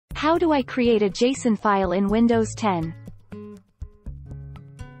How do I create a JSON file in Windows 10?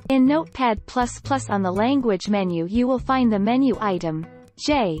 In Notepad++ on the Language menu you will find the menu item,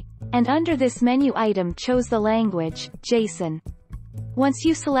 J, and under this menu item choose the language, JSON. Once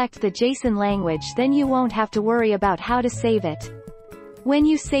you select the JSON language then you won't have to worry about how to save it. When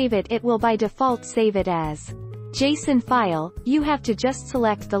you save it it will by default save it as JSON file, you have to just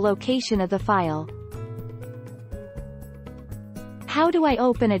select the location of the file. How do I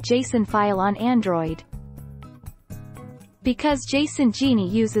open a JSON file on Android? Because JSON Genie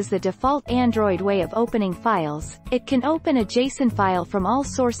uses the default Android way of opening files, it can open a JSON file from all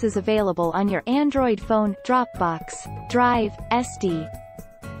sources available on your Android phone, Dropbox, Drive, SD.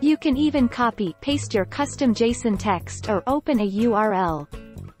 You can even copy, paste your custom JSON text or open a URL.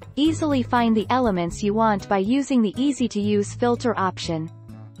 Easily find the elements you want by using the easy-to-use filter option.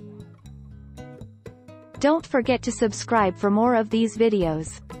 Don't forget to subscribe for more of these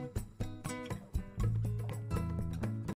videos.